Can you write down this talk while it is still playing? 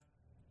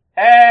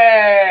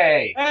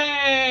Hey!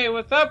 Hey,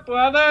 what's up,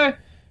 brother?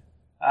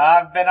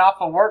 I've been off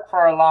of work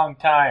for a long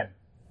time.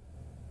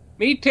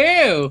 Me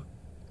too.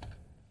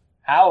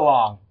 How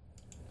long?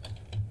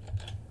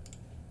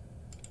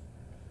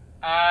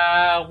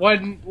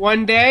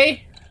 One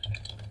day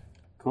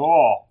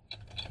Cool.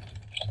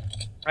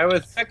 I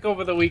was sick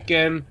over the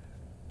weekend.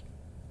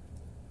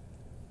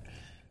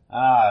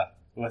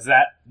 Was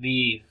that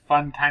the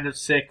fun kind of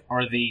sick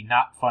or the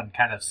not fun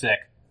kind of sick?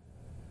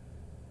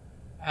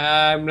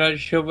 I'm not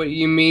sure what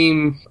you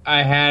mean.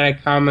 I had a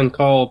common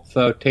cold,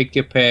 so take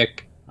your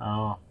pick.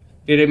 Oh.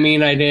 Did it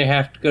mean I didn't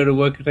have to go to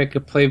work and I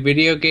could play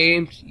video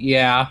games?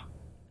 Yeah.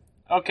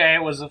 Okay,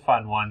 it was a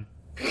fun one.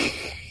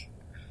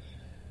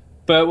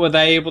 But was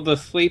I able to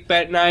sleep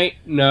at night?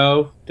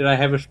 No. Did I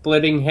have a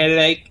splitting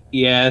headache?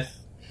 Yes.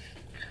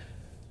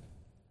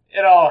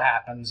 It all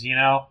happens, you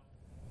know?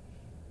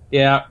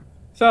 Yeah.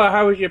 So,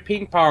 how was your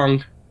ping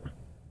pong?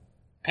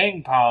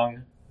 Ping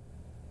pong.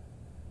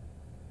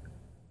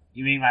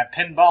 You mean my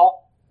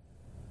pinball?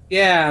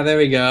 Yeah, there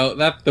we go.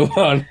 That's the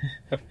one.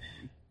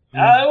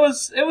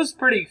 It was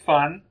pretty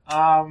fun.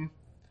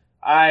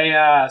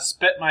 I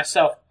spit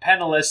myself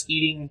penniless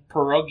eating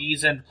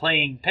pierogies and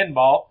playing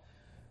pinball.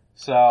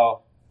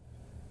 So,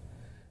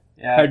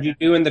 yeah. How'd you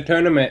do in the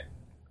tournament?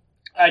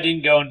 I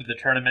didn't go into the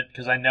tournament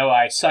because I know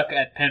I suck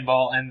at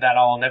pinball and that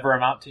I'll never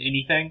amount to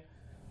anything.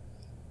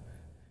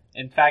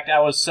 In fact, I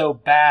was so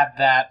bad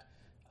that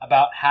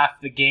about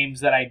half the games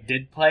that I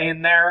did play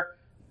in there,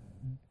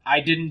 I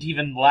didn't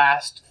even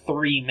last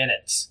 3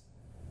 minutes.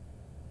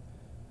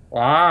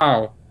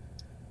 Wow.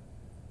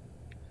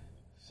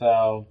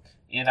 So,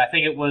 and I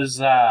think it was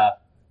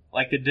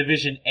like the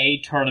Division A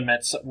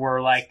tournaments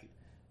were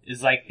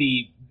is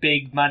the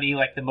big money,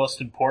 like the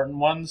most important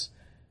ones.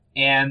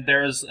 And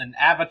there's an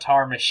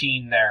avatar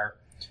machine there.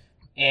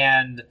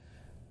 And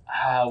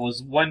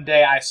was one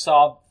day I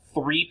saw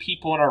 3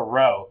 people in a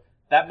row.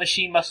 That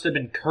machine must have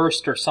been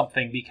cursed or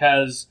something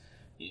because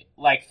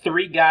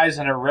 3 guys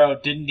in a row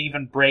didn't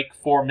even break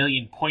 4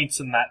 million points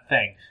in that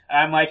thing. And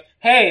I'm like,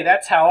 hey,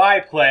 that's how I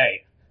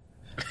play.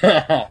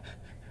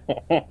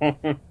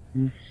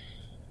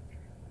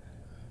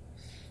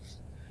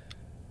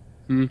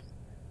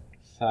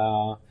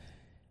 So,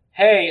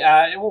 hey,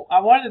 I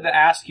wanted to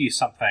ask you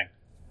something.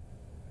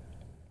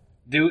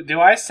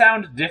 Do I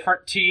sound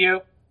different to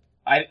you?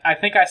 I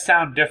think I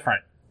sound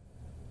different.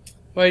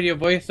 Well, your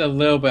voice is a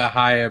little bit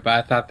higher, but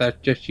I thought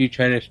that's just you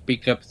trying to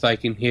speak up so I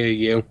can hear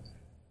you.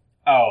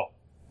 Oh.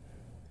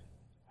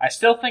 I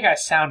still think I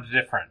sound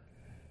different.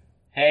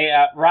 Hey,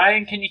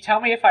 Ryan, can you tell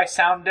me if I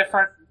sound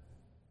different?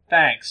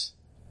 Thanks.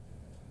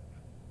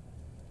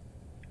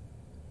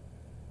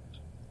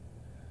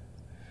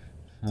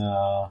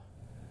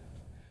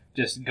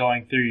 Just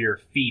going through your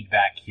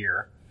feedback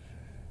here.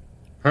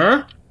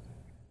 Huh?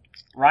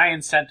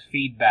 Ryan sent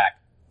feedback.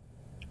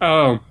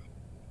 Oh.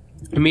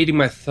 I'm eating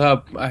my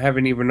sub. I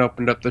haven't even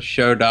opened up the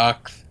show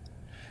docs.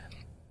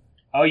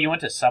 Oh, you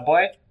went to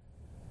Subway?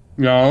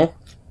 No.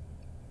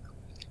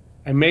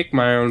 I make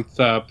my own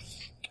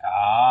subs.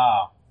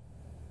 Ah.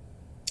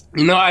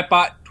 You know, I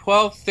bought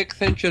 12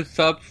 6-inch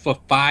subs for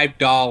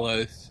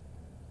 $5.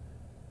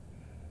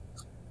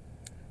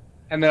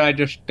 And then I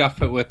just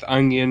stuff it with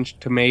onions,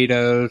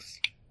 tomatoes,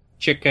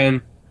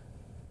 chicken,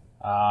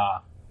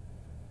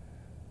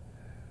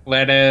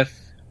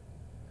 lettuce.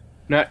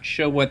 Not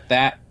sure what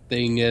that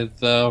thing is,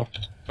 though.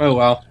 Oh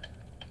well.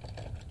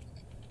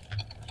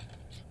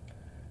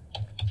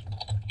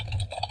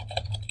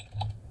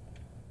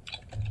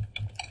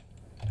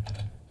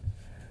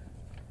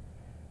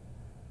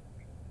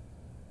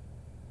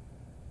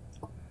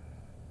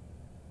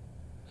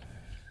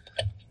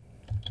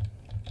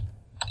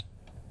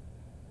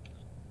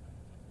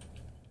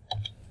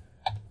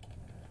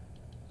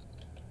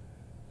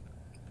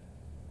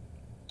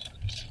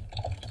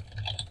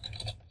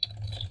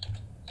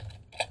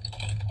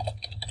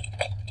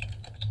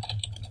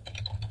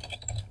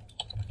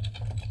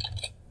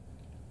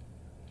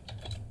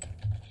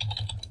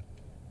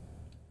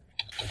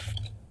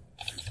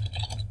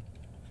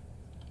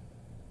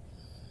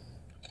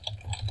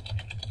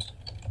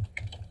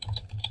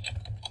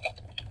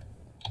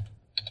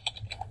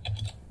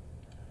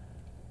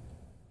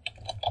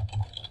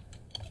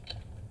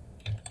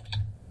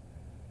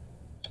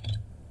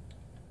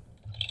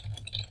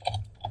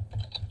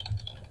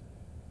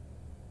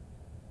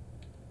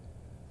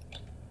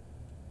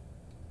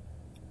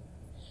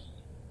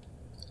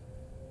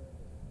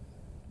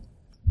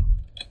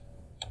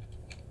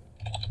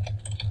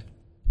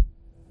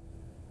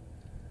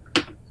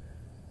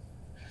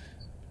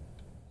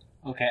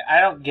 Okay, I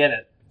don't get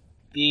it.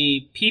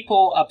 The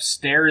people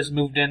upstairs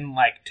moved in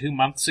 2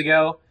 months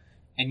ago,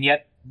 and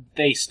yet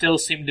they still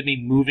seem to be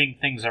moving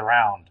things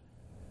around.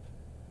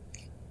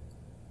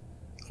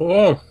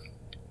 Cool.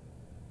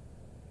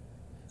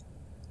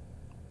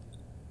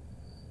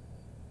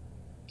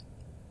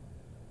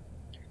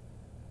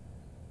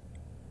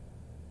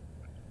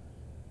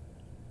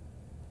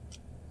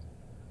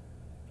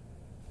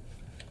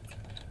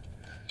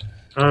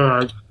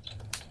 Alright.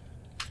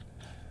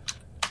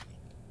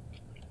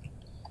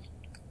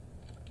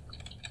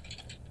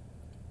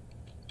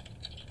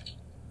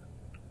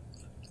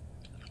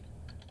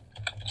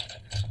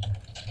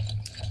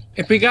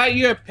 If we got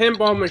you a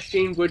pinball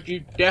machine, would you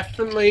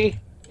definitely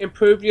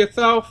improve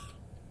yourself?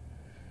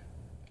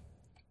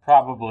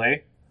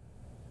 Probably.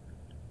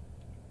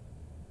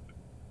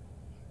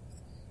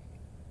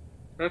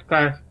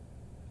 Okay.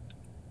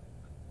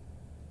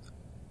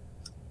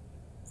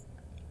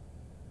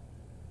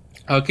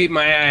 I'll keep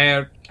my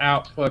eye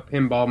out for a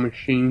pinball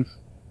machine.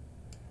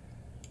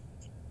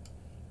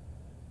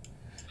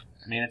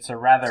 I mean, it's a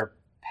rather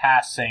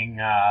passing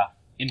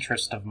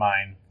interest of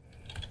mine.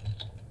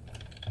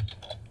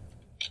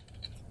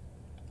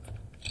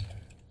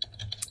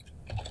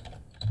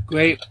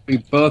 Great, we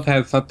both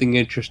have something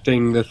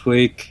interesting this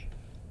week.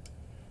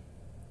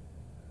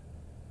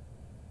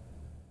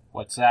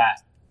 What's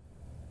that?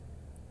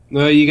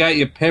 Well, you got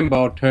your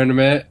pinball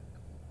tournament.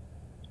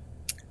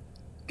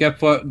 Guess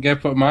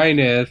what mine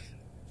is?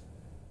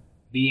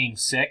 Being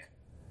sick?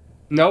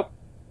 Nope.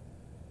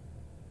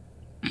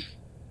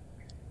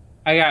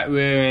 I got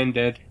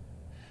rear-ended.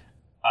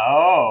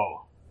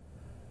 Oh.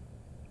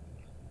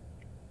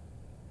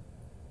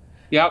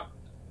 Yep.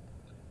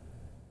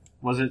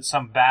 Was it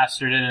some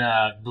bastard in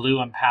a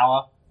blue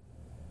Impala?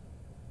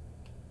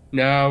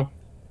 No.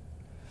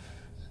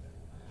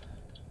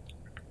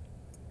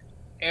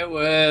 It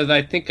was,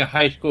 I think, a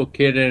high school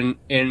kid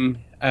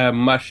in a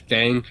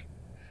Mustang.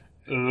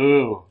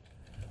 Ooh.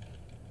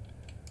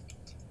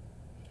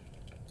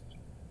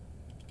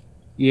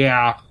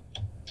 Yeah.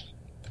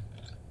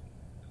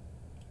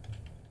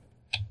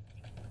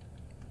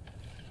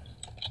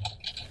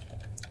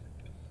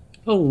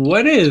 Oh,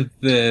 what is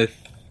this?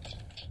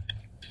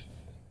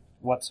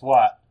 What's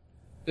what?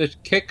 This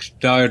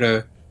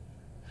Kickstarter.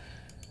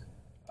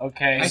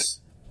 Okay.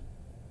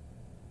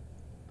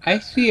 I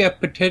see a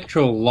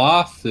potential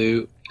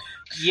lawsuit.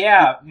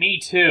 Yeah, me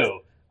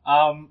too.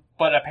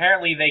 But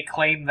apparently they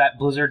claim that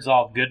Blizzard's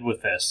all good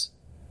with this.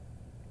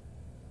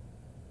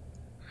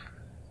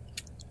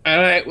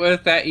 Alright,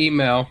 where's that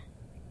email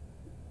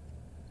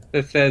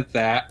that says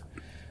that?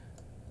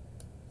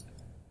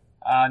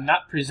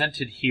 Not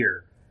presented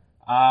here.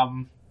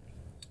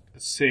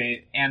 Let's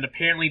see. And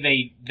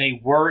apparently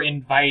they were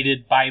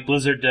invited by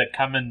Blizzard to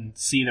come and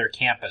see their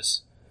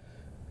campus.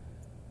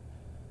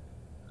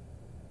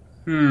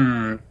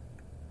 Yeah,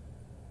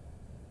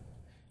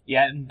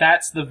 and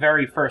that's the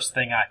very first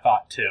thing I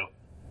thought too.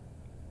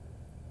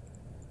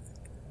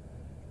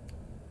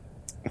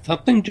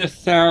 Something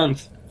just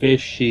sounds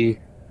fishy.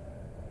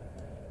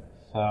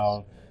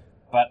 So,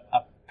 but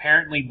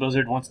apparently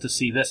Blizzard wants to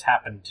see this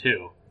happen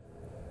too.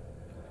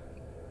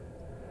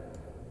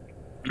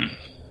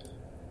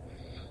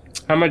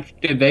 How much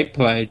did they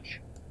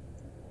pledge?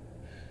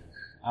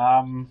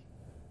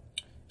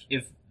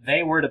 If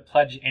they were to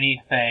pledge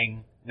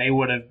anything, they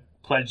would have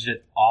pledged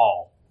it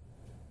all.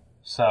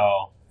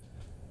 So,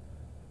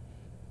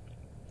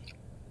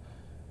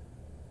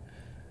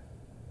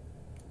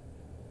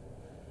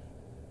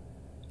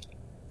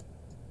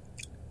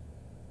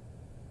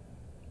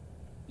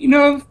 you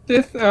know,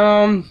 this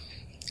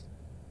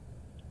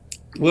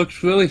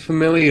looks really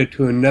familiar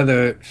to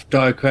another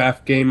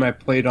StarCraft game I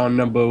played on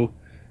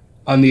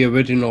the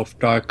original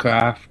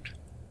StarCraft.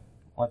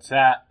 what's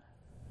that?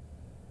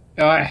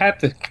 It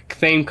had the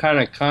same kind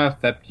of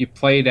concept. You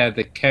played as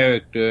a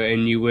character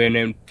and you went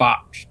and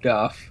fought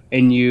stuff,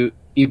 and you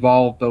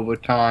evolved over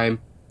time.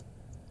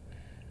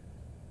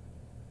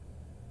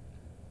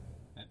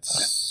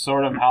 It's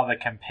sort of how the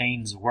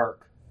campaigns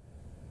work.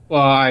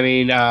 Well, I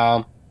mean,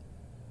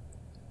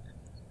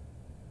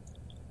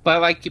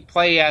 but like you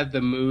play as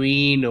a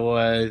Marine or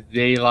a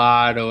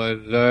Zealot or a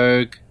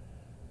Zerg.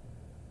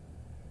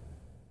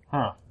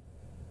 Huh.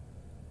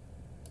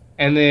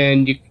 And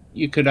then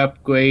you could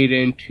upgrade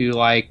into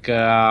like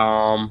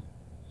a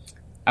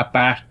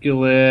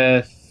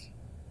Basculus,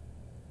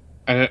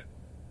 a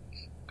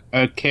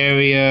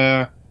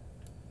Carrier,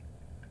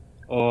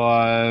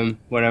 or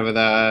whatever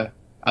the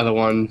other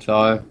ones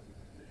are.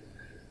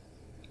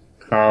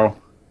 So,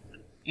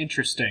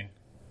 Interesting.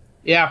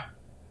 yeah.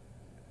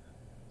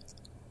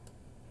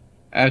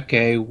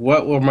 Okay,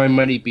 what will my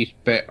money be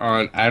spent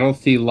on? I don't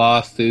see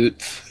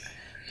lawsuits.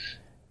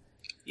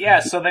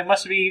 Yeah, so they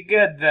must be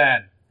good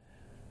then.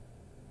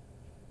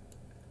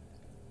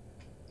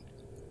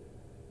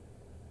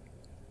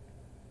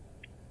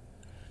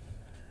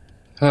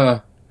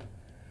 Huh.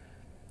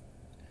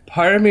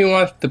 Part of me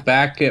wants to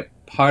back it,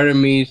 part of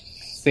me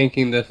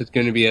thinking this is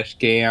going to be a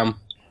scam.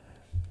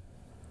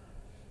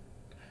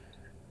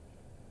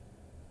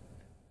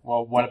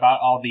 Well, what about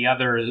all the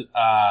other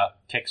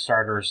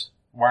Kickstarters?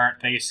 Why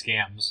aren't they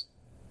scams?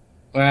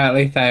 Well, at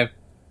least I've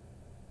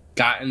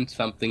gotten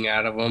something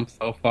out of them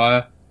so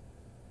far.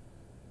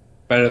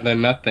 Better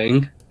than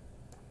nothing.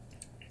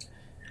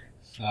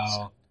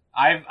 So,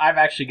 I've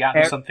actually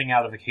gotten something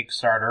out of a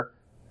Kickstarter.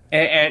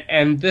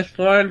 And this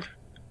one,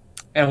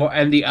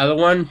 and the other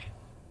one,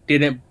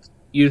 didn't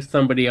use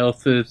somebody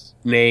else's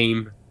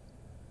name.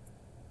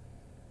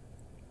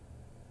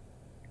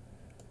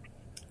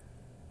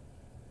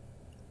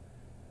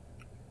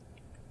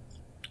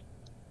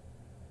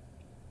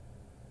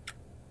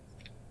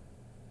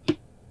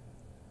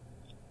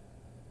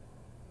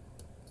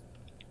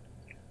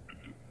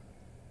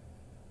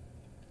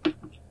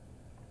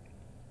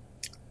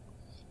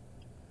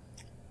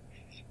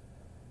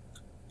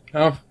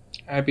 Oh,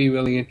 I'd be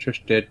really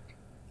interested.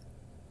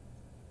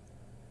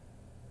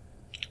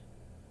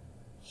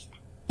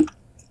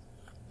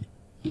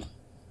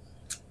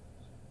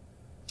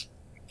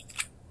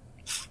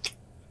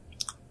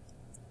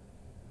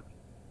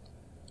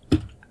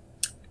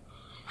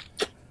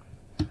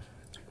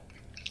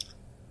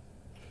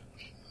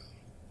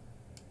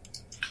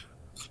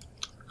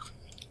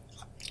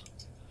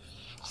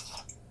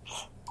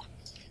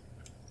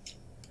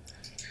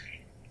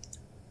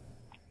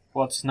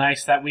 Well, it's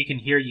nice that we can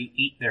hear you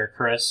eat there,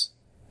 Chris.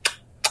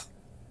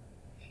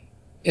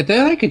 Is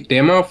there like a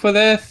demo for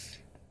this?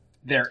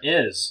 There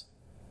is.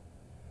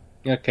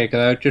 Okay, because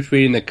I was just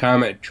reading the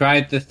comment.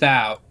 Tried this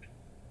out.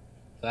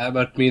 So that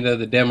must mean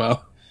there's a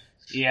demo.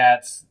 Yeah,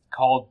 it's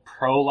called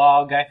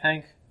Prologue, I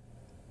think.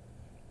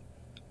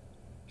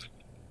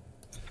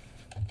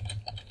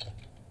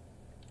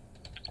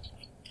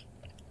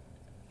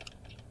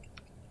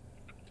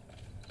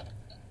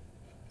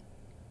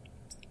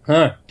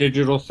 Huh,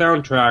 digital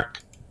soundtrack.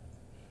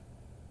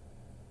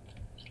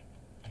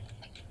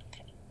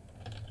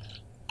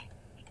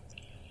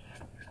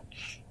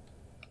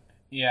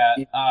 Yeah,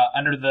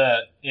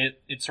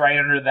 it's right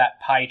under that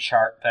pie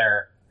chart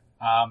there.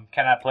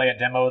 Can I play a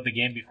demo of the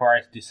game before I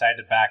decide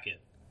to back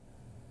it?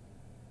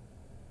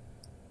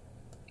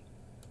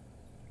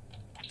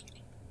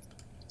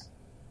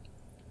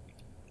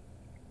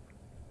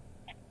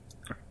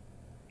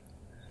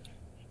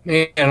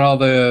 And all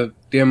the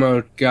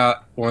demos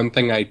got one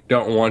thing I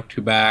don't want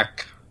to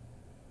back.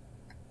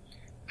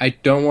 I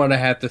don't want to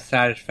have the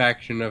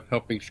satisfaction of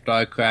helping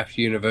StarCraft's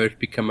universe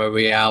become a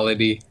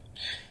reality.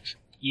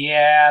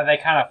 Yeah, they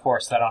kind of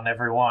force that on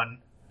everyone.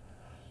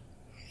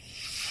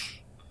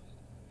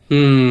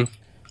 You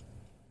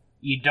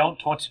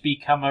don't want to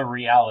become a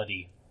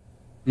reality.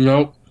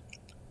 Nope.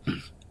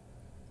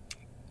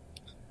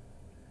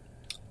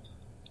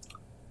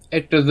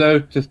 It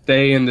deserves to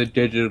stay in the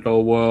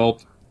digital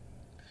world.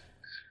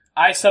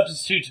 I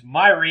substitute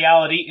my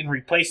reality and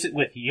replace it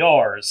with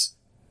yours.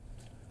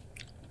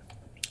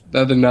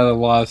 That's another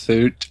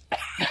lawsuit.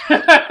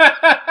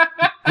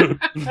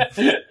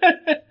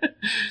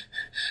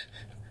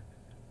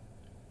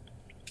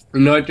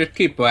 No, just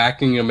keep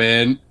whacking them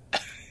in.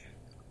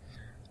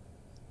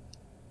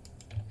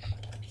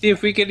 See,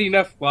 if we get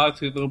enough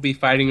lawsuits, we'll be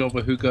fighting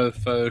over who goes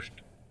first.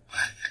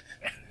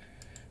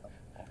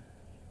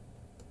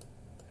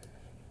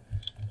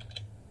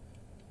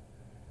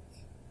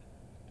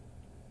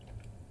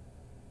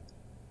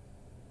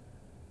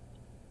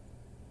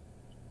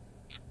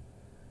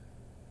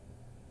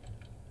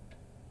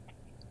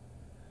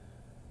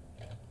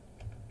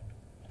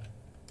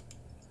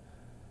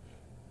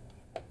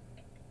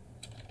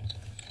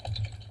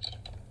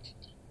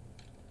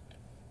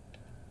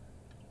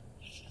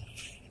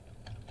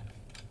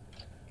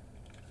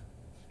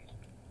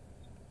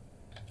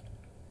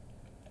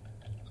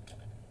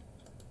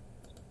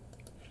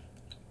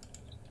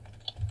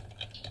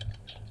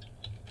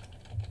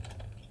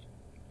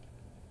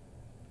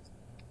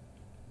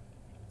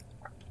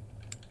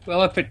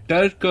 Well, if it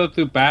does go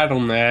through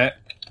BattleNet...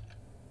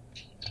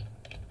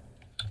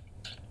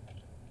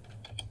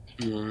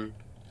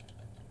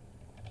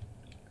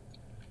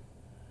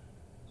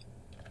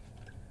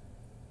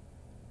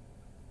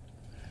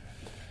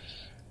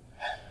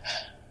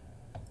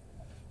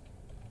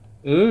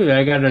 Ooh,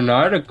 I got an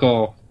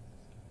article.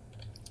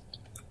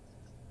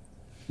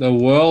 The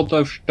World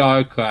of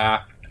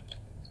StarCraft.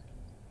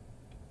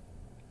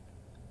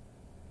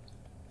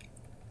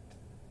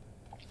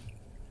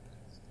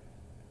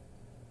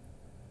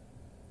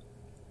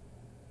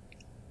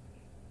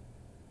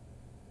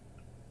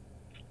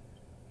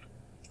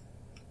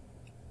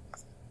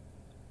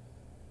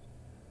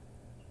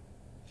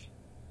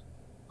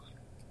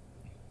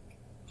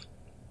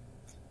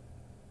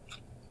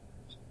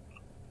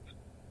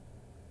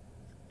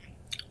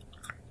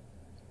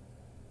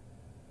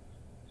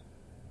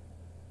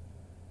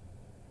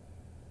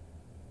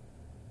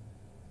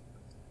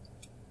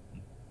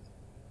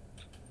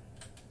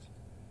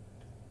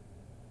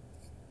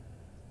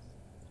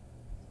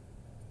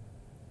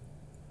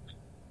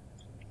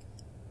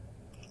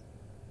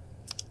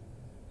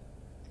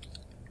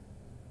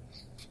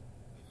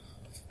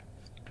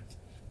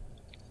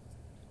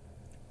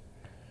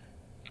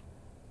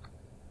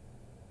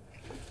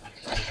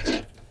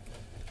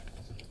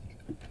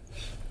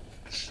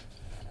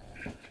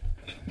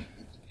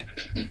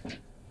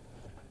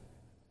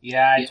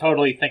 Yeah, I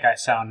totally think I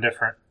sound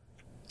different.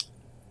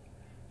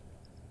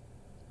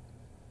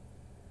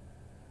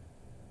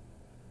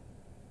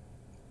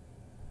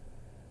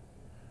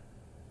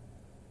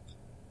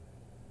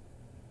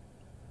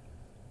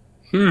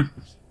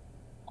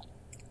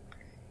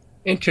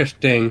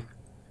 Interesting.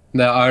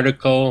 The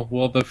article,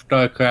 World of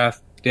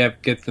StarCraft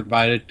dev gets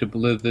invited to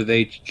Blizzard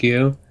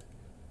HQ.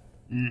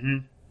 Mm-hmm.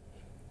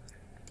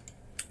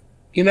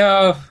 You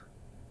know,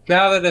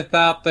 now that it's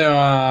out there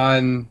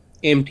on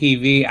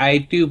MTV, I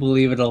do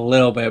believe it a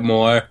little bit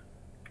more.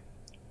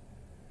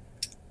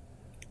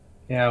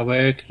 Yeah,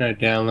 where can I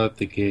download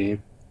the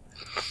game?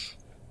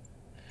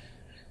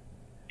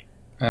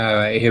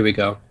 Alright, here we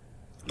go.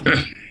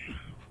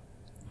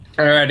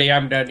 Alrighty,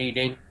 I'm done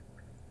eating.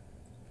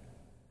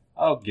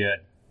 Oh, good.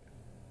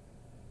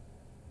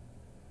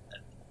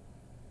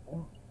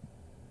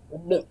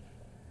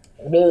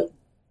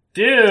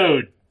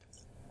 Dude!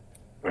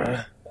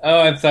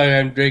 Oh, I'm sorry,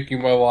 I'm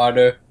drinking my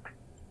water.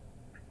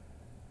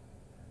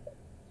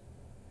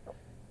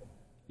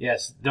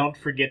 Yes, don't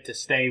forget to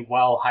stay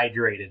well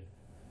hydrated.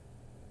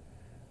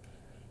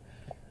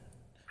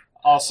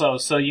 Also,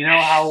 so you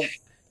know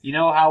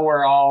how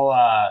we're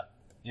all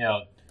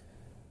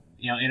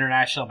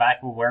International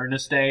Backup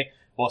Awareness Day?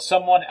 Well,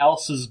 someone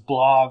else's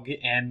blog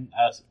and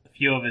a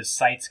few of his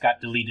sites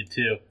got deleted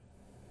too.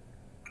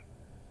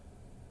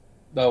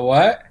 The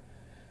what?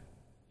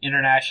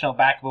 International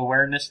Backup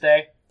Awareness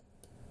Day.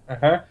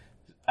 Uh-huh.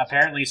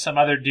 Apparently some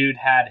other dude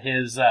had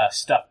his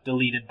stuff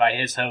deleted by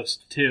his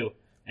host too,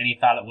 and he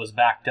thought it was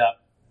backed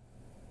up.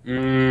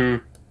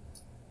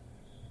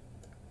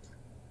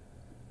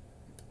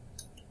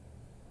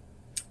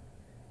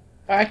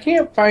 I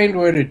can't find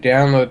where to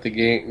download the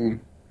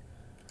game.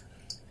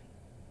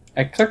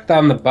 I clicked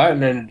on the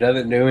button and it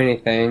doesn't do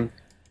anything.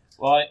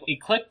 Well,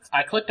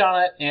 I clicked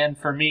on it, and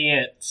for me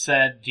it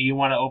said, "Do you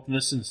want to open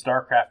this in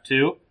StarCraft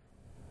 2?"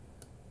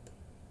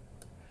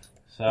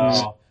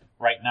 So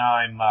right now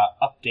I'm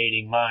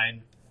updating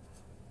mine.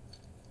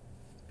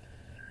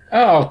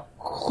 Oh,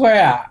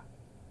 crap.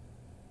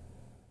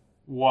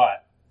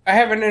 What? I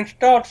haven't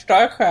installed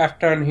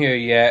StarCraft on here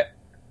yet.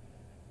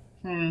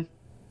 I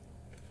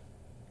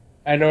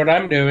know what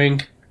I'm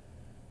doing.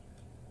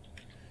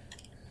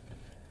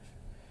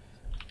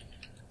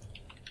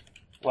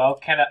 Well,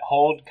 can it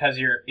hold because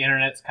your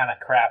internet's kind of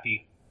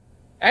crappy?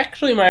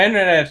 Actually, my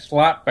internet's a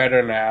lot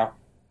better now.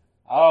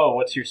 Oh,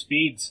 what's your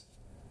speeds?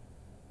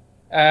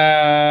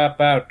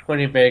 About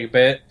 20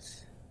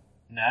 megabits.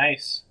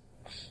 Nice.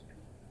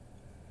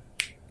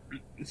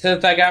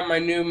 Since I got my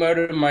new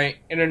modem, my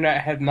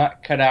internet has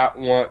not cut out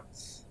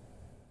once.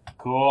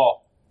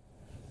 Cool.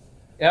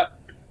 Yep.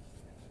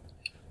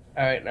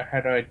 Alright, now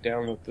how do I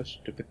download this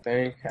stupid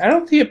thing? I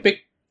don't see a big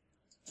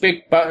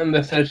button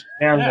that says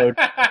download.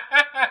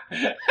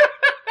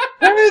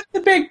 Where is the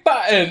big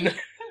button?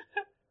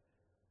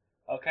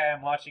 Okay,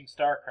 I'm watching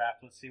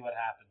StarCraft. Let's see what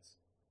happens.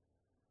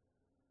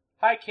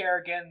 Hi,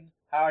 Kerrigan.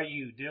 How are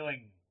you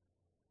doing?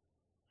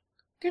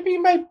 Give me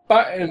my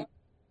button.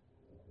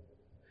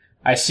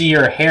 I see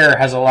your hair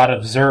has a lot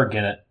of Zerg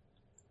in it.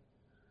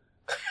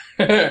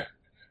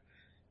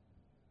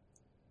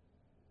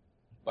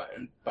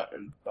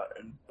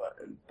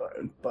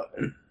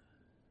 Button.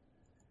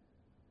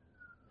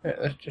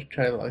 Alright, let's just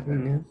try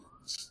logging in.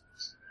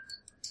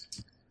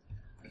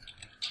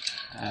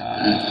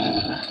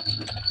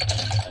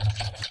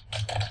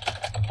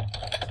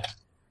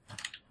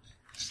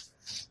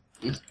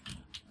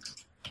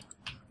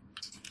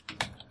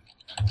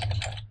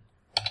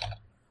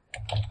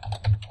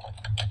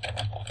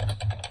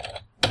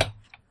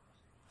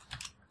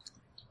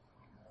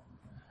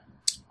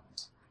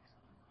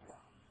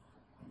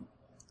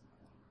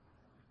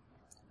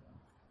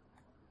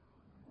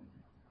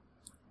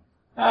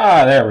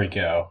 Ah, there we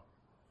go.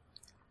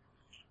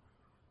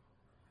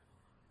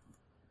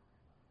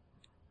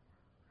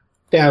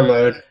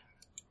 Download.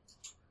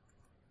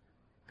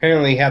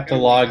 Apparently you have to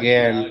log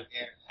in.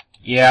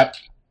 Yep.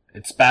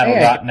 It's Hey, I can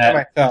hear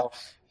battle.net.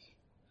 myself.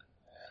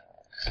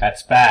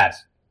 That's bad.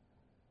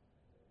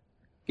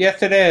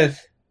 Yes, it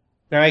is.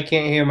 Now I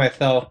can't hear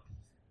myself.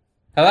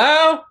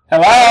 Hello?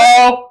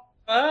 Hello?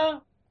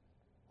 Hello?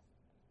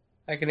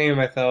 I can hear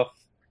myself.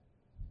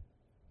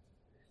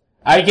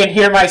 I can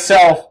hear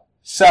myself.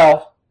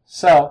 Self.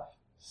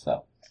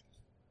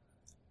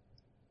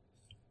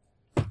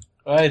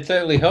 Well, I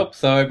certainly hope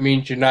so. It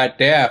means you're not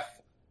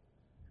deaf.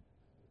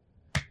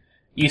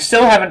 You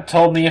still haven't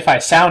told me if I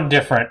sound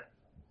different.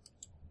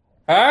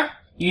 Huh?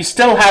 You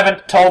still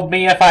haven't told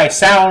me if I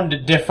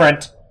sound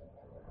different.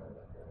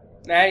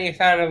 Now you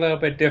sound a little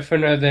bit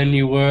different than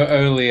you were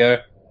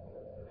earlier.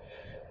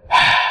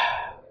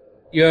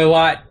 You're a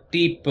lot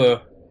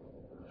deeper.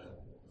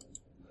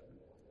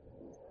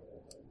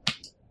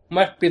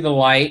 Must be the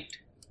light.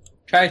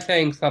 Try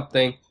saying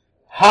something.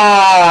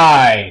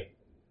 Hi.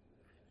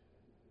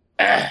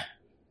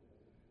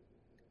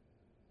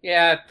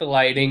 Yeah, it's the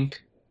lighting.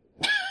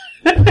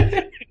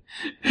 With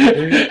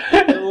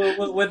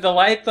the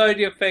lights on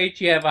your face,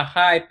 you have a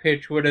high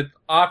pitch. When it's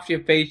off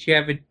your face, you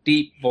have a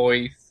deep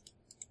voice.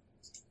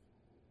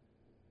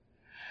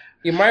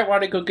 You might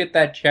want to go get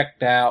that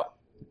checked out.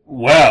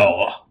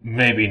 Well,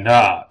 maybe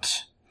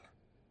not.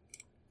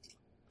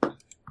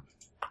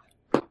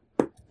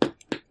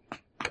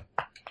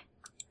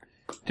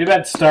 Too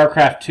bad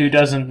StarCraft 2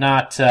 doesn't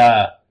not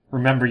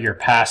remember your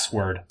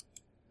password.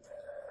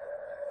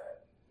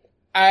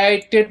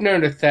 I did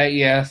notice that,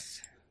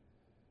 yes.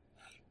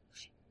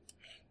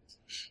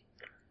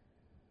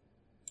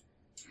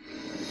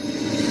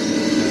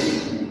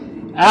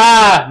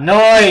 Ah,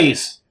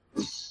 noise!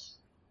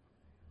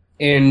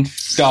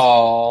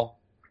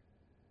 Install.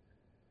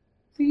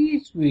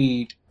 Please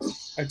read.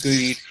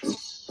 Agreed.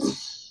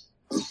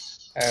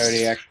 I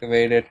already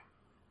activated.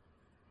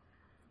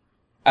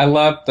 I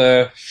love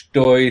the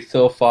story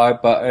so far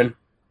button.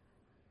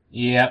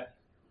 Yep.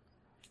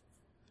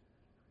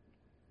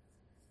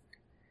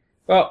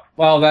 Well,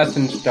 while that's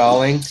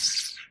installing,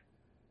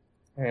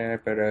 I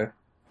better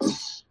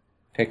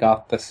take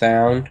off the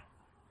sound.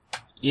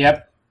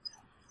 Yep.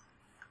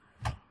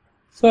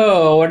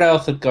 So, what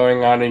else is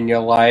going on in your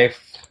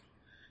life?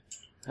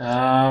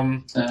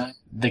 The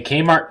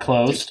Kmart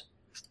closed.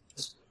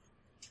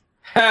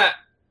 Ha!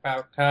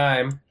 About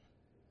time.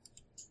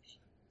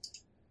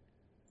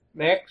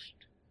 Next.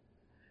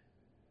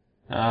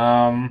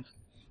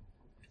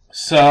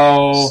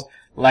 So,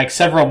 like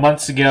several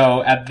months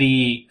ago at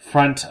the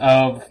front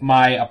of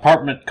my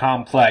apartment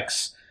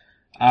complex,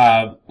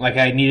 like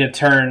I need to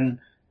turn,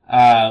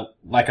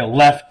 like a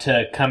left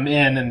to come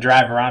in and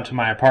drive around to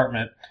my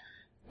apartment.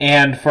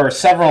 And for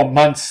several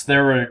months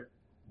there were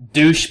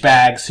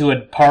douchebags who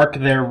would park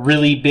their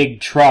really big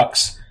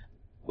trucks,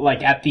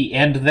 like at the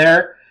end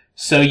there,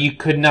 so you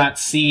could not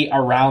see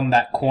around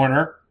that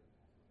corner.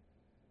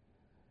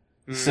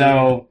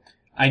 So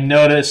I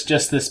noticed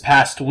just this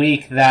past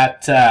week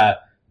that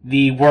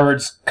the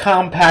words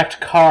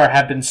compact car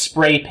have been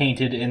spray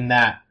painted in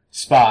that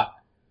spot.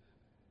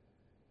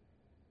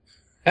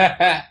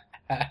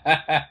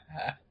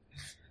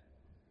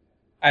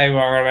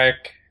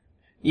 Ironic.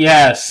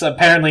 Yes,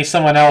 apparently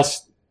someone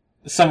else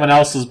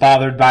was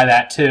bothered by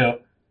that too.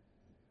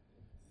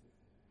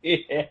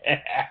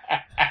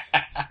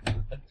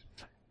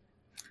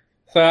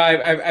 So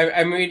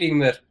I'm reading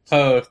this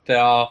post.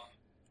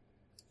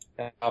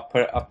 I'll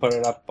put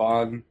it up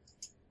on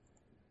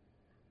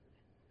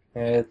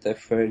the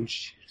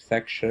Fringe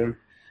section.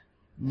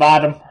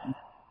 Bottom.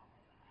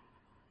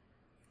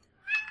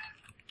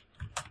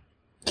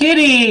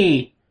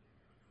 Kitty!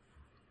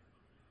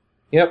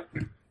 Yep.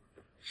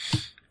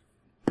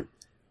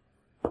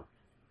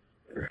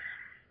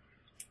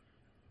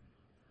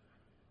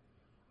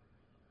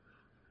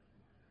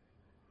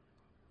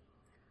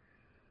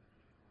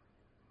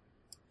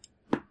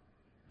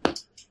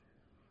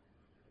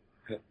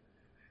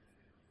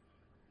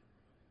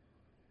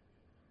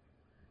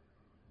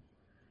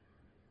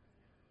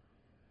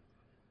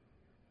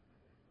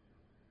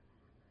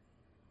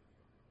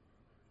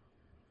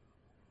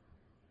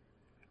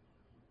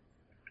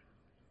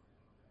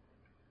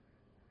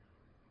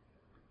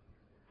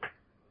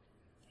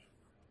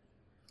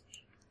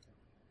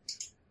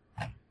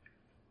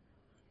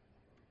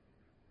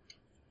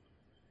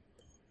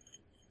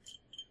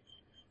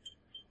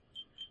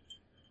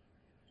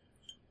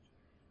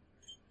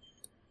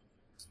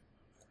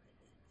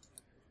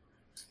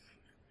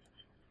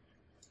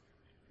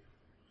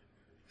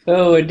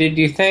 So, what did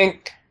you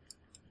think?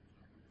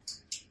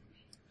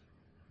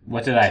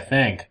 What did I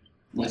think?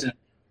 What's it?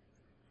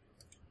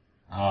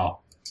 Oh.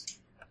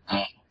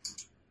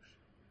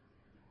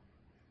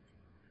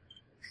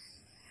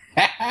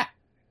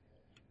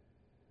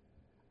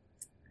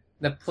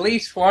 The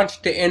police wants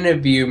to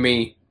interview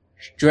me.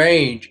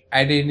 Strange.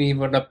 I didn't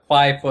even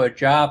apply for a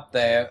job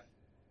there.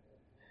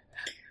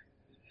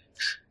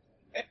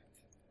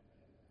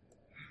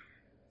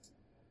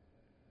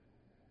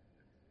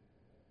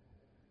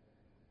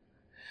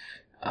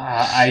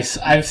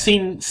 I've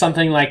seen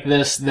something like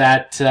this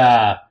that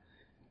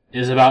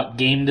is about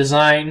game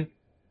design.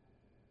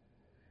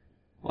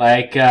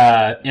 Like,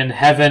 in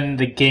heaven,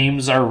 the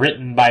games are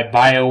written by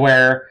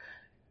BioWare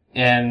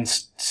and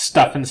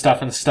stuff and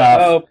stuff and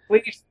stuff. Oh,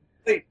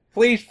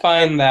 please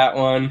find that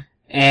one.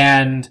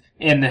 And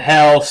in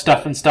hell,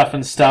 stuff and stuff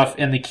and stuff,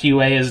 and the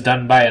QA is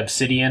done by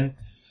Obsidian.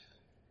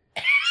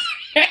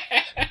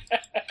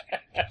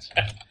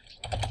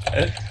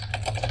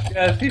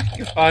 Yeah, see if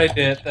you can find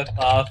it. That's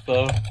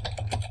awesome.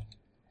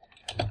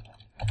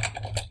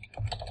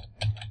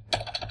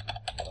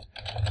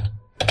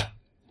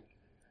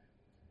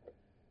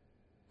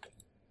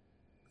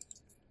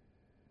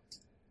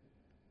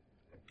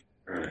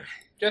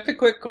 Just a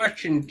quick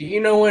question. Do you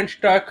know when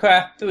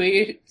StarCraft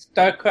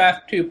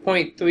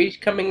 2.3 is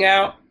coming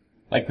out?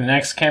 Like the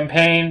next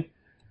campaign?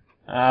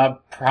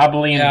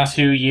 Probably in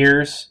 2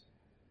 years.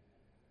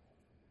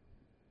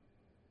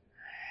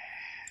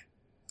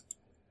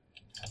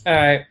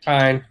 Alright,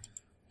 fine.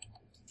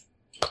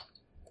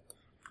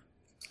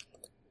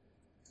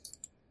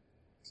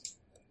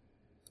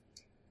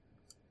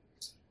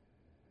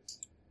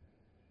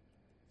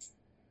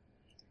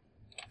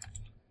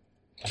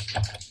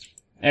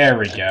 There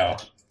we go.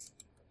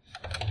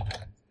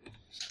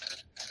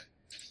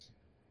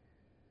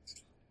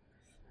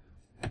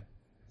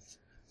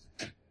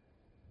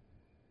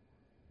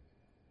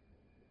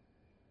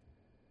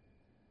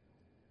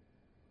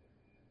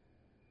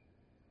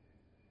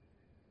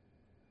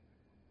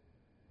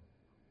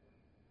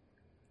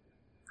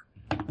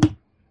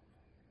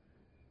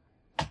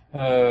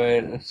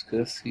 Alright, let's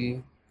go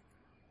see.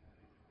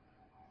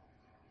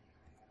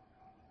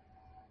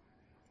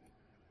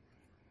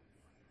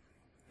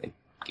 The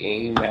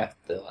game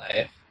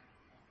afterlife.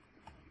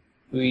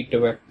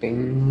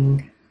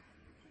 Redirecting.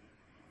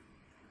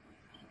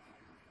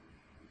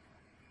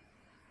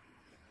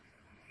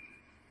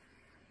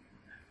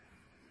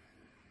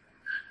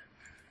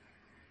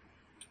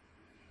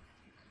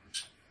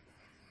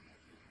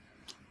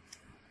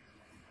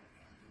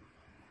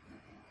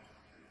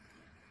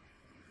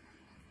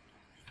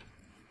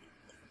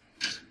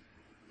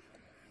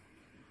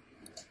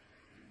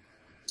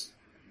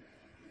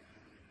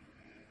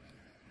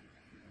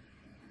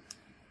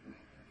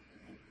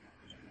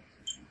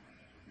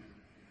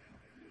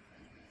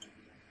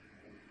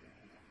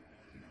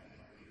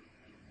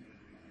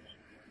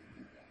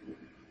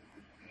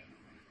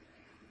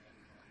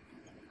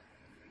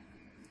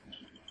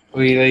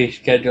 release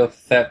schedule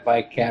set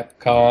by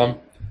Capcom.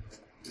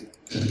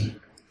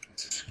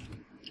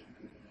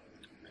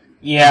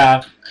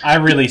 Yeah, I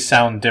really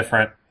sound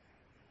different.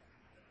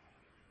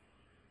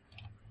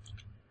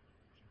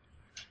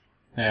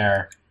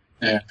 There.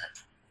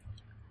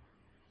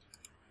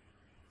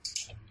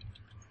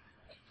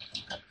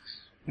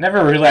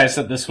 Never realized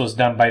that this was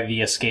done by The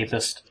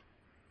Escapist.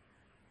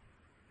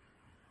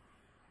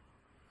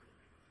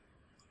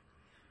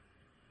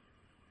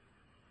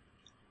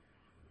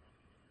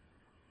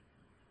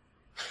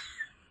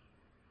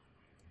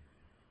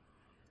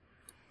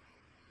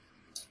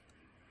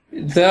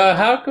 So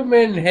how come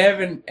in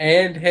Heaven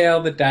and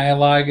Hell the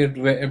dialogue is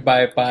written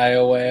by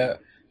BioWare?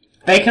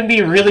 They can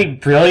be really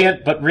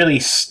brilliant, but really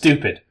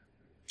stupid.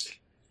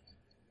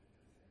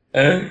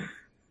 But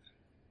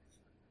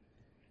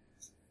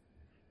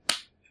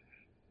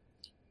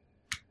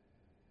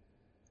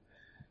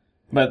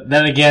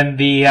then again,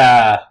 the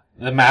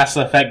Mass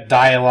Effect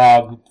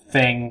dialogue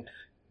thing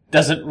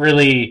doesn't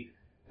really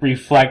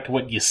reflect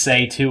what you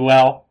say too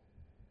well.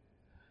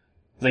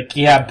 Like,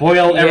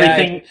 boil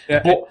everything,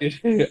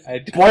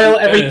 boil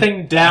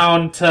everything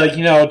down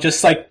to,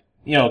 just like,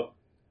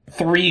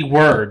 3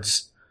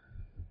 words.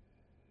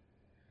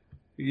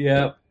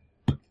 Yep.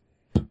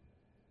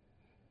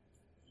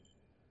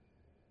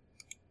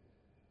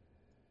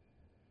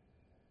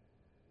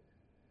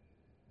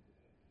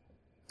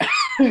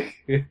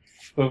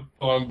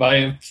 Performed by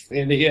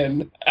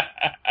Obsidian.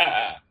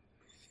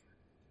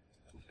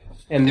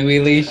 And the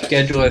release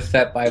schedule is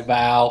set by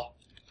Val.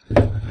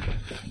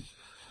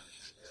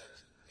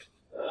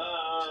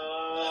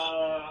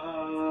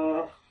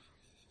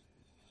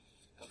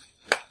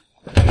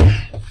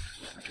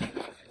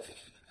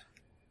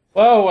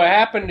 Whoa, what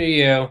happened to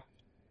you?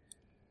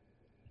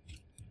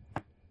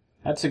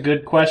 That's a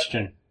good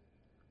question.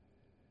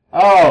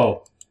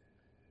 Oh!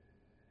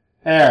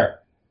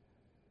 There.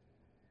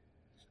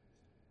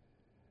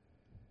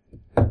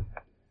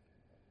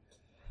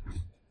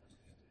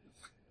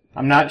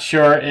 I'm not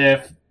sure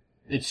if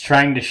it's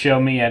trying to show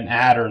me an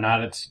ad or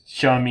not. It's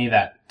showing me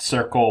that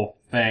circle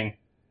thing.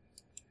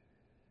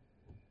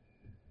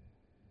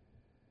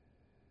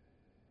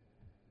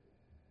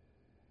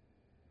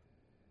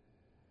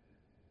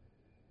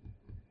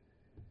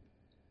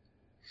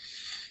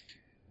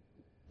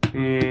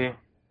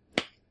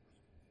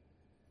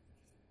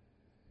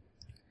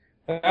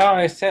 Well,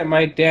 I sent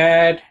my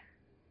dad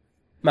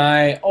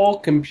my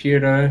old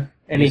computer,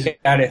 and he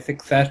got it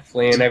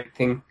successfully, and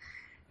everything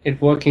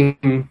is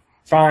working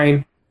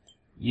fine.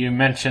 You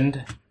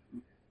mentioned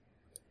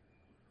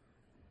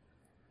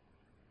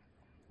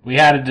we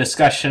had a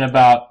discussion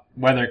about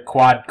whether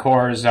quad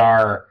cores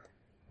are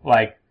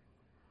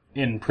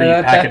in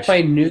prepackaged. That's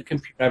my new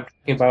computer. I'm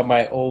talking about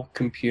my old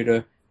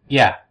computer.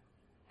 Yeah.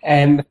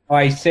 And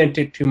I sent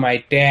it to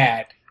my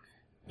dad.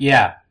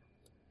 Yeah.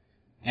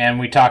 And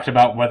we talked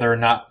about whether or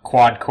not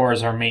quad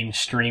cores are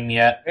mainstream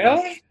yet.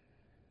 Really?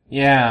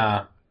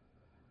 Yeah.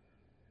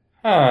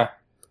 Huh.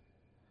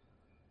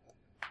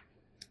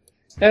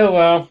 Oh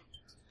well.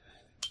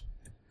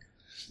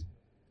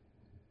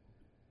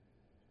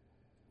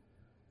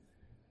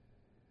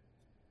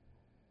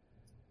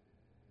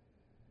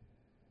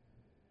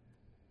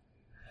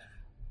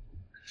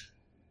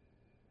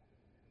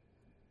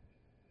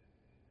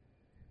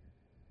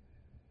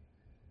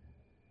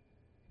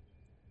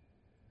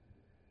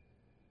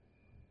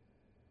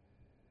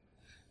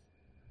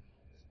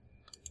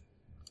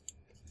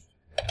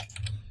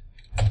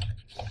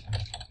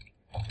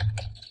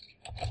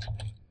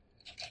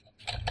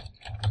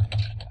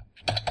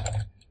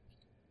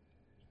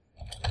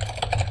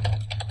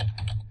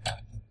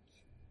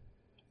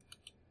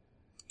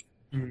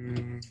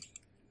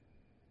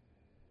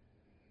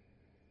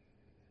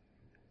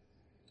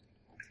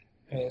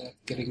 Yeah, that's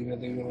getting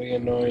really, really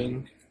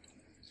annoying.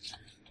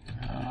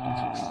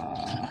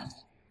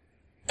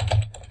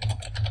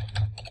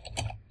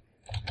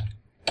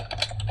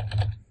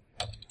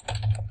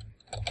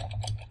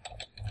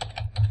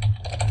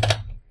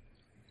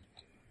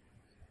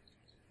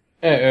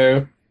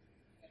 Uh-oh.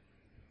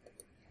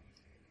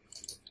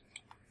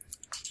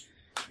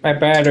 My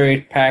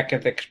battery pack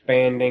is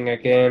expanding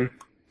again.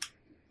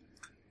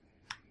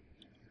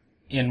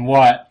 In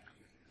what?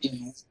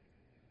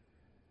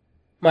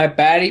 My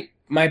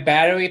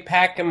battery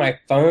pack in my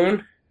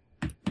phone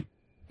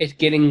is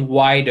getting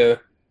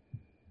wider.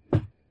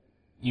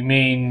 You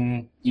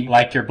mean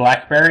like your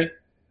BlackBerry?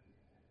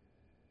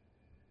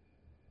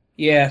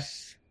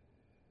 Yes.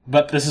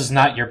 But this is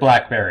not your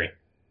BlackBerry.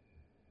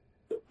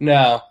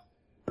 No.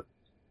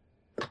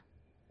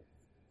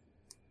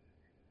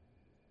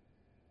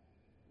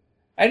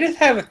 I just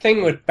have a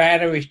thing with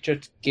batteries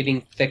just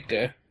getting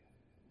thicker.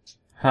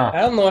 Huh.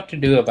 I don't know what to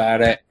do about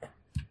it.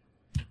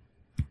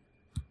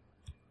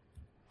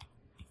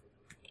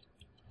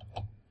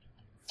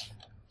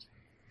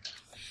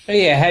 Oh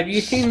yeah, have you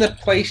seen the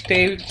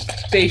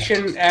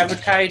PlayStation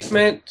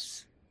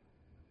advertisements?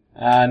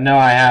 No,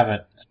 I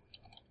haven't.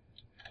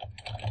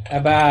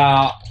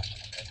 About...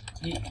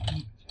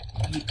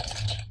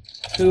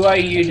 who are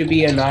you to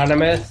be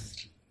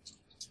anonymous?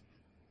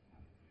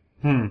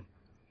 Hmm.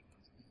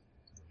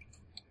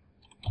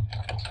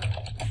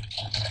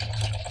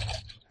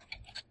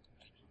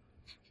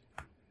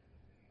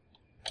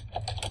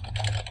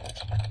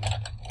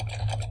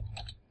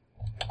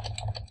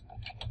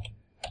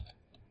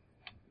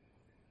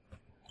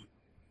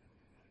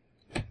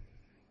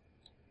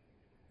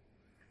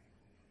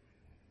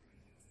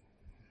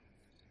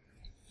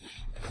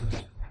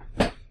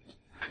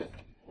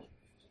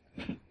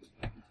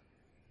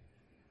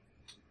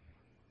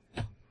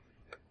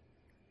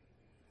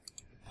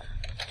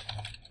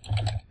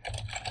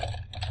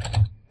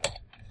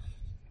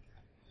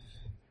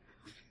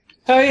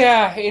 Oh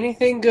yeah,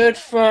 anything good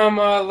from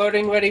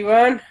Loading Ready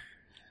Run?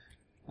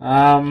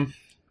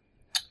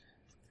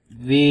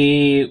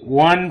 The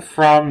one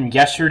from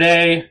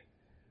yesterday,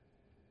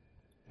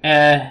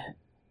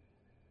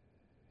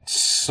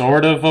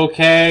 sort of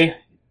okay.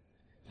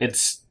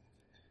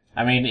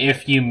 I mean,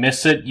 if you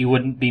miss it, you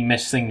wouldn't be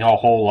missing a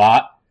whole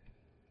lot.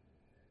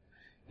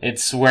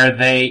 It's where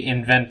they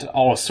invent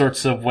all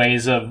sorts of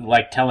ways of,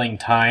 like, telling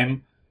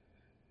time.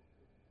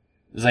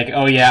 It's like,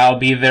 oh yeah, I'll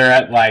be there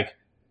at, like,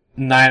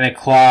 9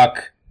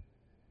 o'clock,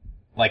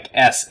 like,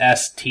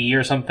 SST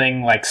or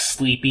something, like,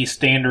 Sleepy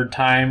Standard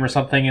Time or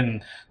something,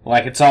 and,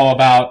 like, it's all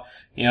about,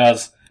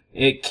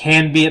 it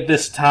can be at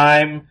this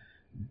time,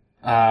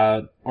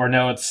 or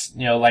no, it's,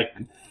 like,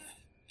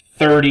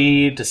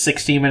 30 to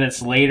 60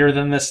 minutes later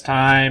than this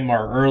time,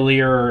 or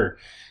earlier.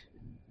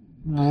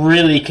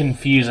 Really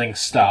confusing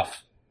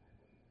stuff.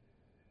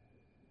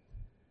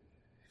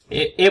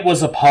 It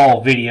was a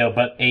Paul video,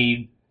 but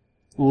a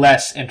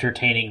less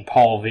entertaining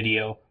Paul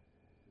video.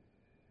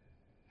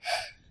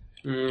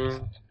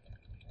 Well,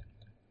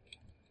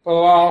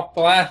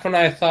 the last one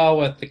I saw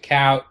was the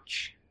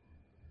couch.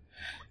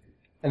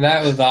 And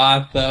that was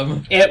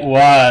awesome. It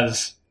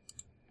was.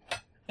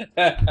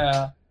 Let's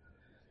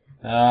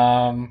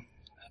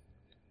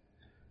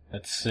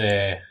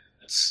see.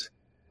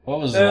 What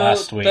was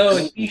last week?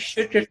 So he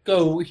should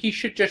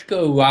just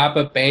go rob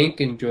a bank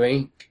and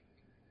drink.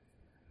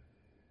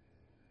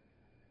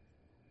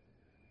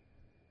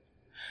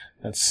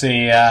 Let's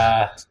see,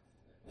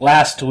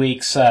 last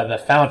week's, The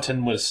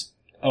Fountain was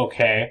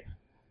okay.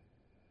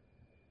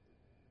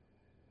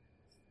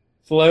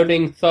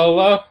 Floating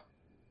solo?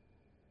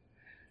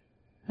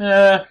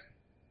 That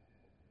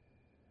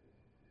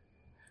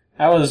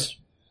was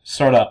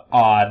sort of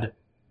odd.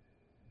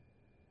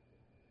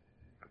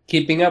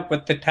 Keeping up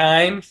with the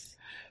times?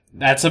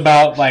 That's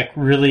about, like,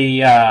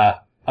 really,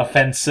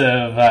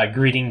 offensive,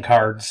 greeting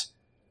cards.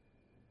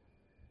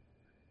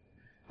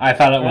 I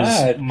thought it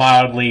was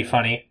mildly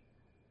funny.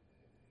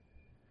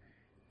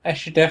 I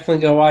should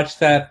definitely go watch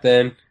that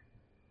then.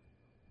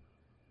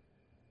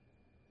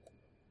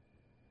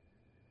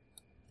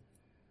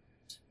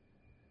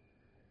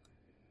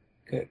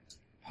 Good.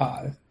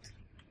 Pause.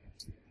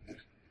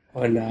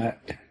 Or not.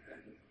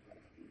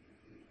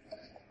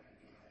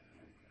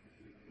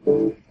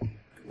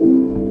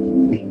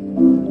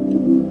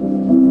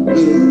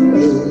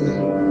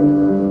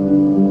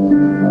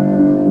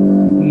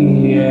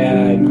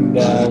 Yeah,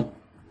 no.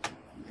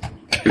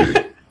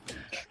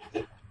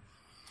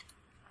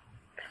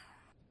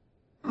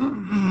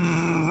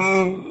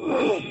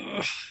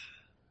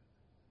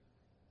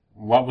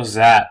 What was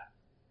that?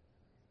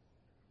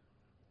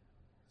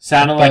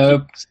 Sounded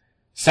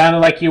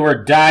like you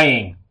were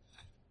dying.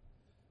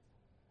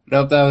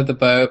 Nope, that was the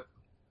burp.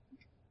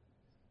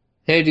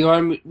 Hey, do you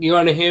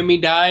want to hear me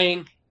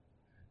dying?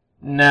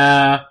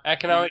 Nah. I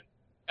can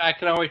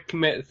always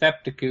commit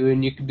seppuku,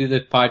 and you can do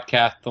this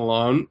podcast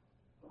alone.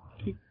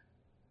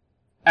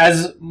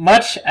 As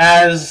much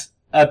as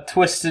a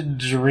twisted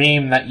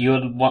dream that you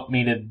would want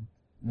me to,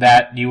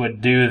 that you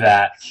would do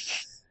that.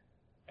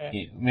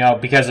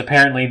 Because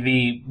apparently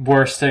the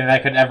worst thing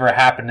that could ever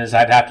happen is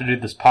I'd have to do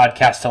this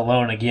podcast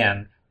alone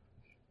again.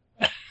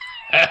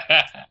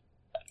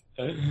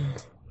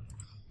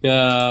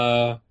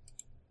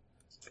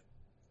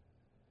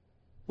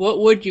 What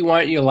would you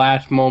want your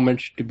last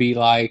moments to be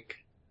like?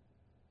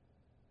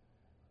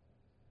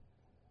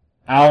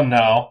 I don't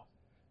know.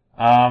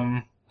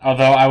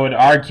 Although I would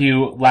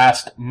argue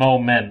last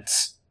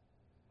moments.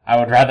 I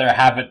would rather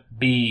have it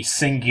be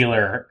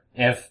singular,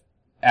 if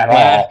at all.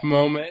 Last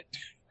moment?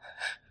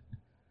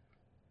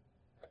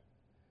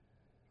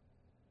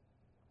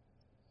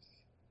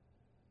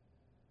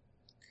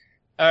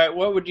 Alright,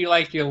 what would you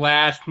like your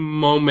last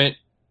moment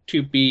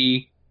to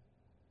be?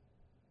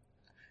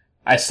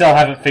 I still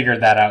haven't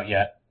figured that out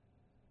yet.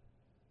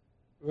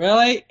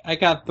 Really? I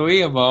got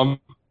 3 of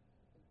them.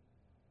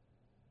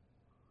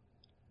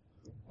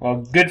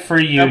 Well, good for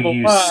you, Number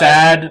you 1.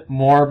 sad,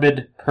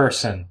 morbid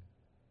person.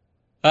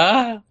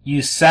 Huh?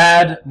 You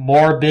sad,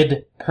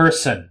 morbid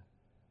person.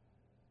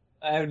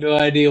 I have no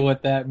idea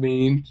what that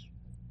means.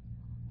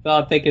 So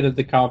I'll take it as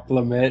a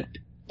compliment.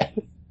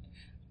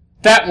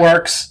 That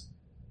works.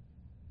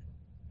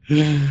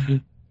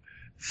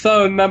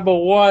 So, number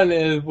 1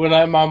 is when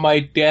I'm on my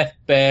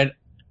deathbed,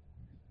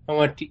 I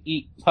want to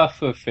eat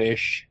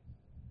pufferfish.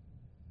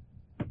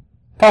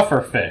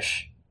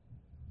 Pufferfish.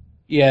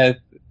 Yes.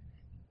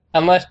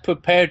 Unless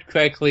prepared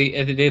correctly,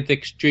 it is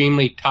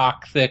extremely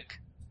toxic.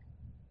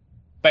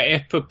 But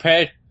if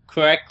prepared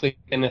correctly,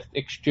 then it's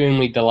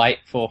extremely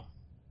delightful.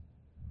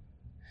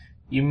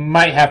 You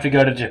might have to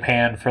go to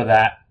Japan for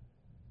that.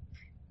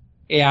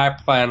 Yeah,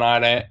 I plan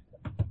on it.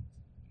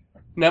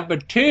 Number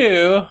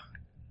 2,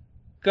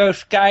 go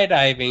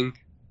skydiving.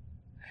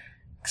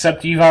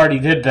 Except you've already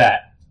did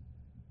that.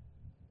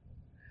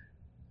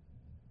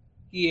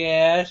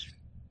 Yes.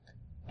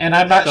 And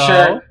I'm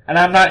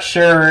not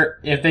sure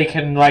if they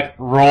can like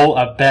roll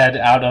a bed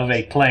out of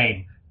a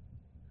plane.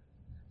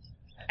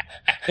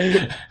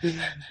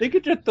 They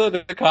could just throw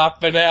the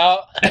coffin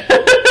out.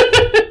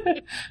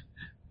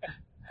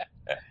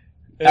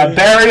 A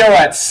burial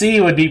at sea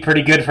would be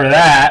pretty good for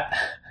that.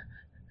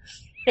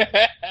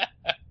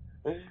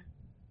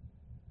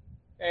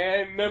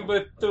 And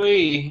number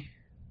 3,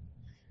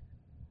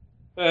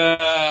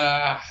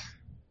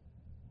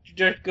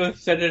 just go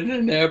sit in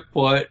an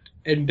airport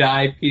and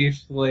die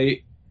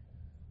peacefully.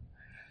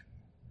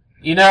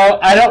 You know,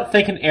 I don't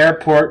think an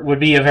airport would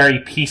be a very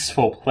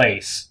peaceful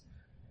place.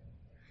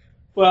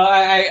 Well,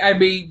 I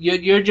mean,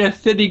 you're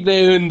just sitting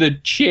there in the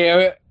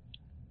chair,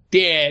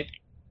 dead,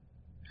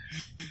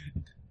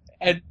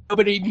 and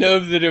nobody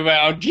knows it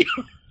around you.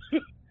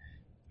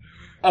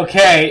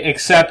 Okay,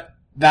 except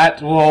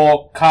that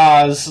will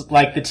cause,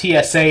 like, the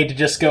TSA to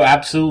just go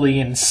absolutely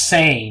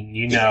insane,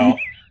 you know.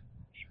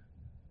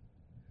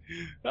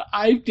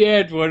 I'm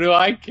dead, what do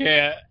I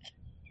care?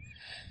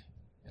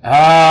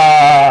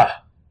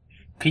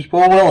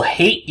 People will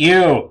hate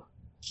you.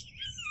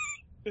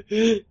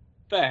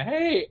 But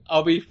hey,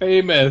 I'll be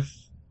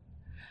famous.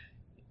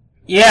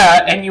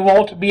 Yeah, and you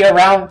won't be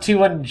around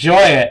to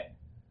enjoy it.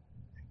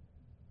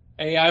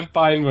 Hey, I'm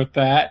fine with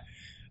that.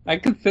 I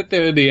can sit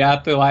there in the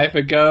afterlife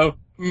and go,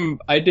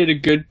 I did a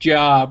good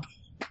job.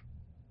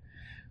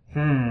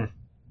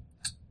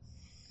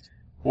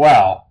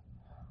 Well.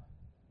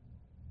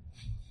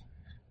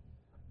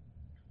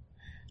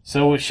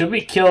 So, should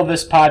we kill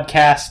this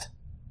podcast?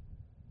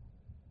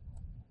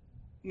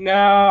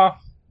 No.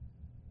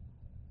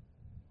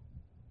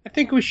 I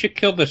think we should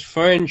kill this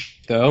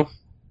Fringe, though.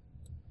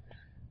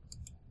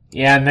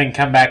 Yeah, and then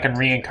come back and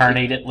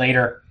reincarnate it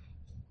later.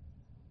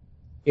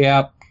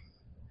 Yep.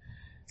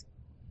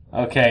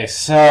 Okay,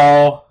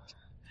 so...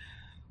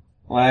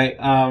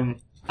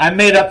 I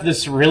made up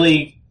this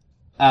really,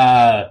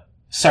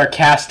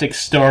 sarcastic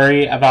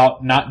story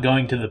about not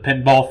going to the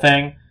pinball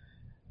thing,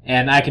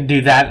 and I can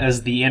do that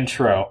as the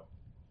intro.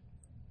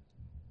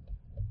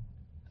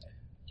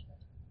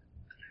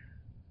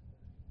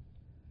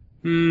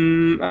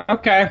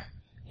 Okay.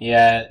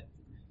 Yeah,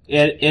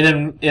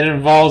 it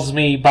involves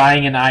me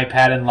buying an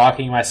iPad and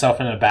locking myself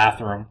in a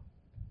bathroom.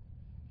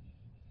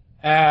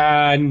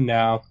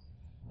 No.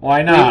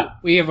 Why not?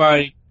 We have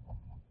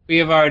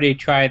already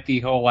tried the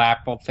whole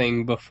Apple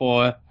thing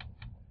before.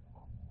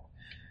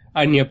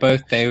 On your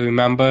birthday,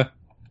 remember?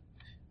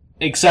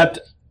 Except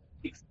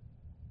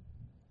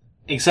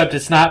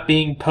it's not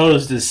being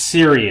posed as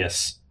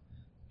serious.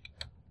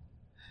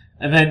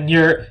 And then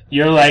you're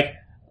like,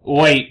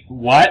 wait,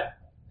 what?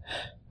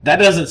 That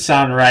doesn't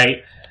sound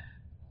right.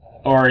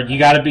 Or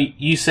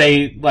you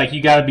say, like,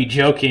 you gotta be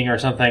joking or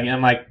something, and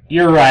I'm like,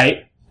 you're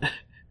right.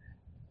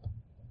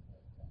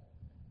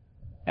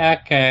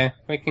 Okay,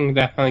 we can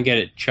definitely give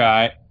it a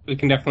try.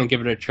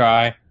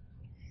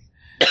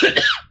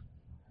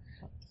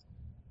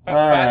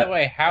 By the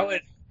way, how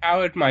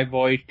is my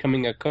voice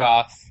coming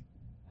across?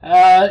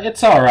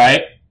 It's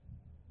alright.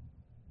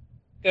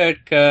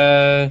 Good,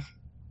 'cause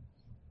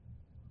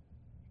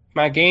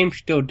my game's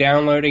still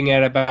downloading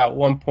at about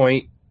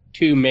 1.2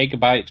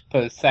 megabytes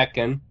per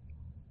second.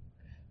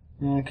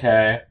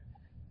 Okay.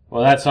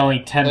 Well, that's only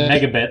 10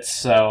 megabits,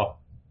 so...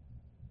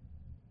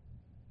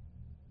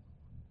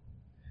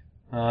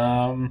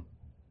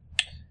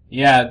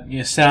 Yeah,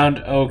 you sound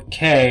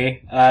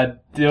okay.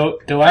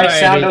 Do I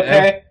sound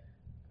okay?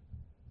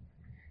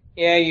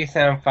 Yeah, you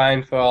sound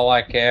fine for all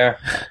I care.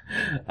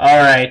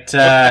 Alright,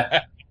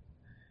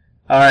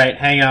 alright,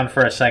 hang on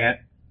for a second.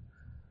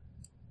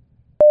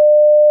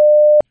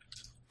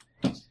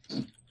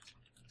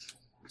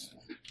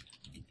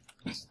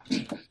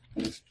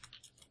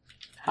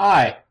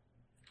 Hi.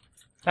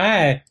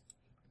 Hi.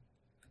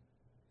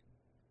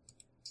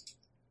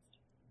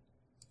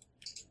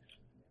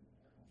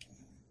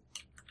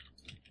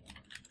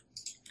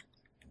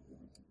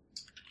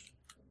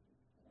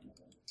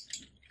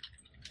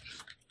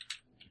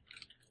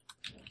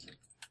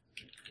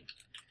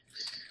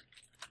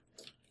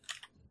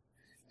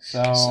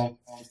 So,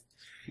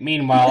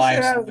 meanwhile,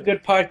 that was a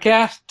good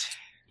podcast.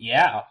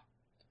 Yeah.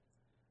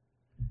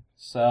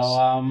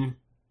 So,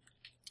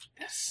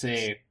 let's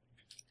see.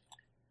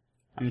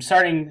 I'm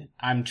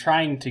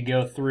trying to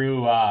go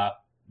through,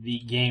 the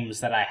games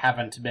that I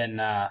haven't been,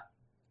 that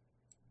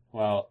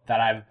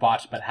I've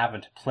bought but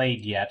haven't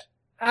played yet.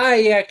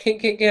 Yeah,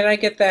 can I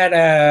get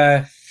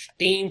that,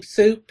 steam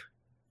soup?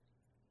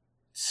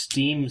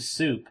 Steam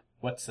soup?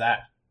 What's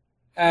that?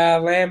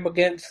 Lamb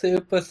against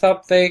soup or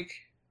something?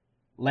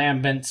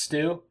 Lambent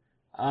stew?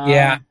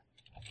 Yeah.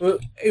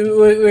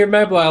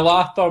 Remember, I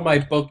lost all my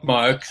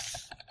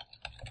bookmarks.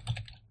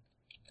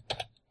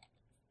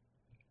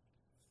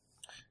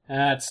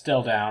 It's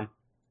still down.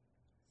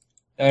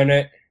 Darn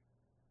it.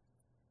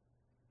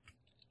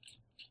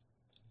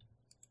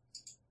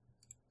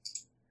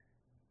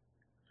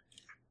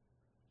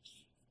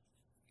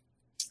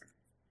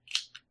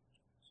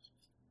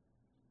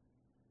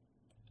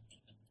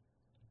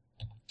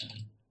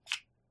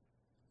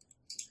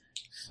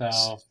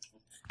 So,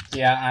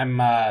 yeah, I'm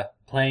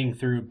playing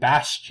through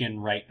Bastion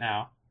right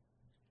now.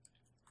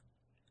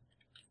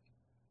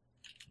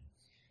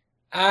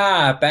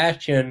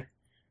 Bastion.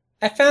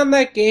 I found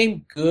that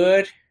game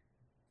good,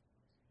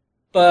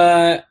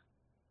 but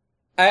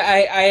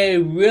I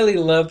really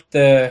loved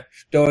the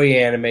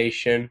story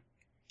animation.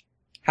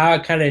 How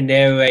it kind of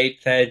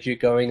narrates as you're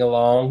going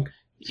along.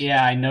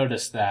 Yeah, I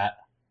noticed that.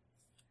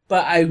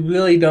 But I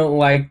really don't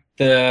like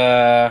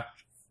the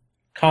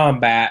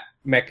combat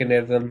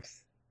mechanisms.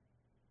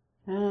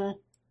 I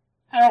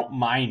don't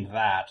mind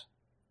that.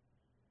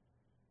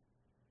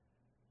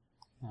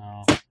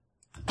 Oh.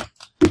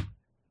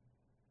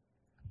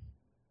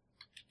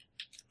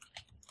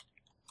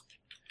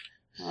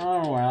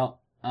 Oh,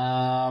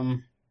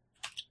 well.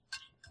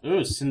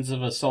 Ooh, Sins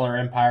of a Solar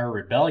Empire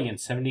Rebellion,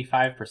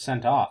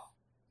 75% off.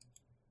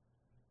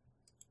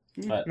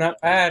 But Not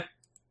bad.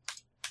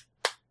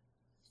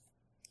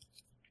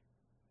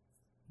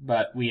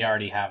 But we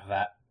already have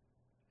that.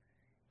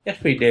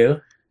 Yes, we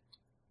do.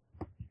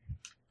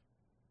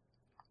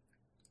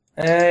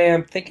 I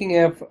am thinking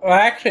of... Well,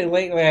 actually,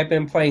 lately I've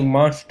been playing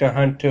Monster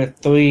Hunter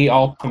 3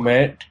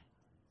 Ultimate.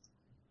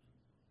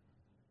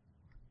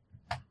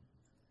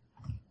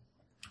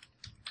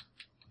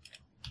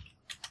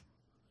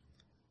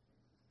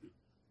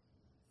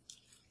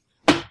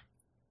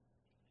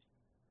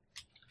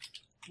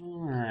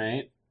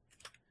 Alright.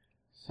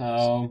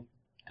 So,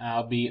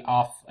 I'll be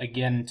off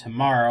again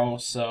tomorrow,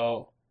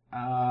 so,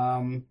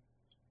 I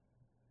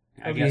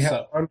guess so.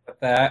 Have fun with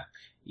that.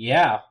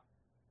 Yeah.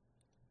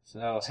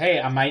 So, hey,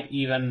 I might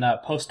even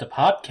post a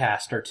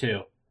podcast or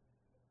two.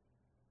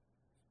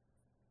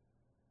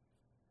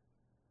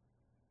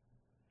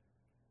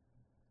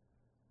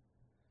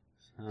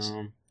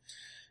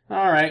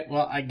 Alright,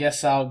 well, I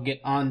guess I'll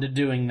get on to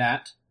doing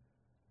that.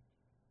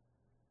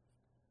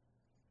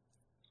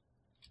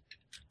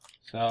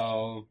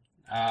 So,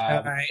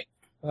 Alright.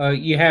 Well,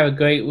 you have a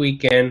great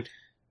weekend.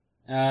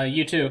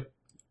 You too.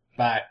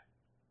 Bye.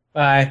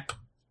 Bye.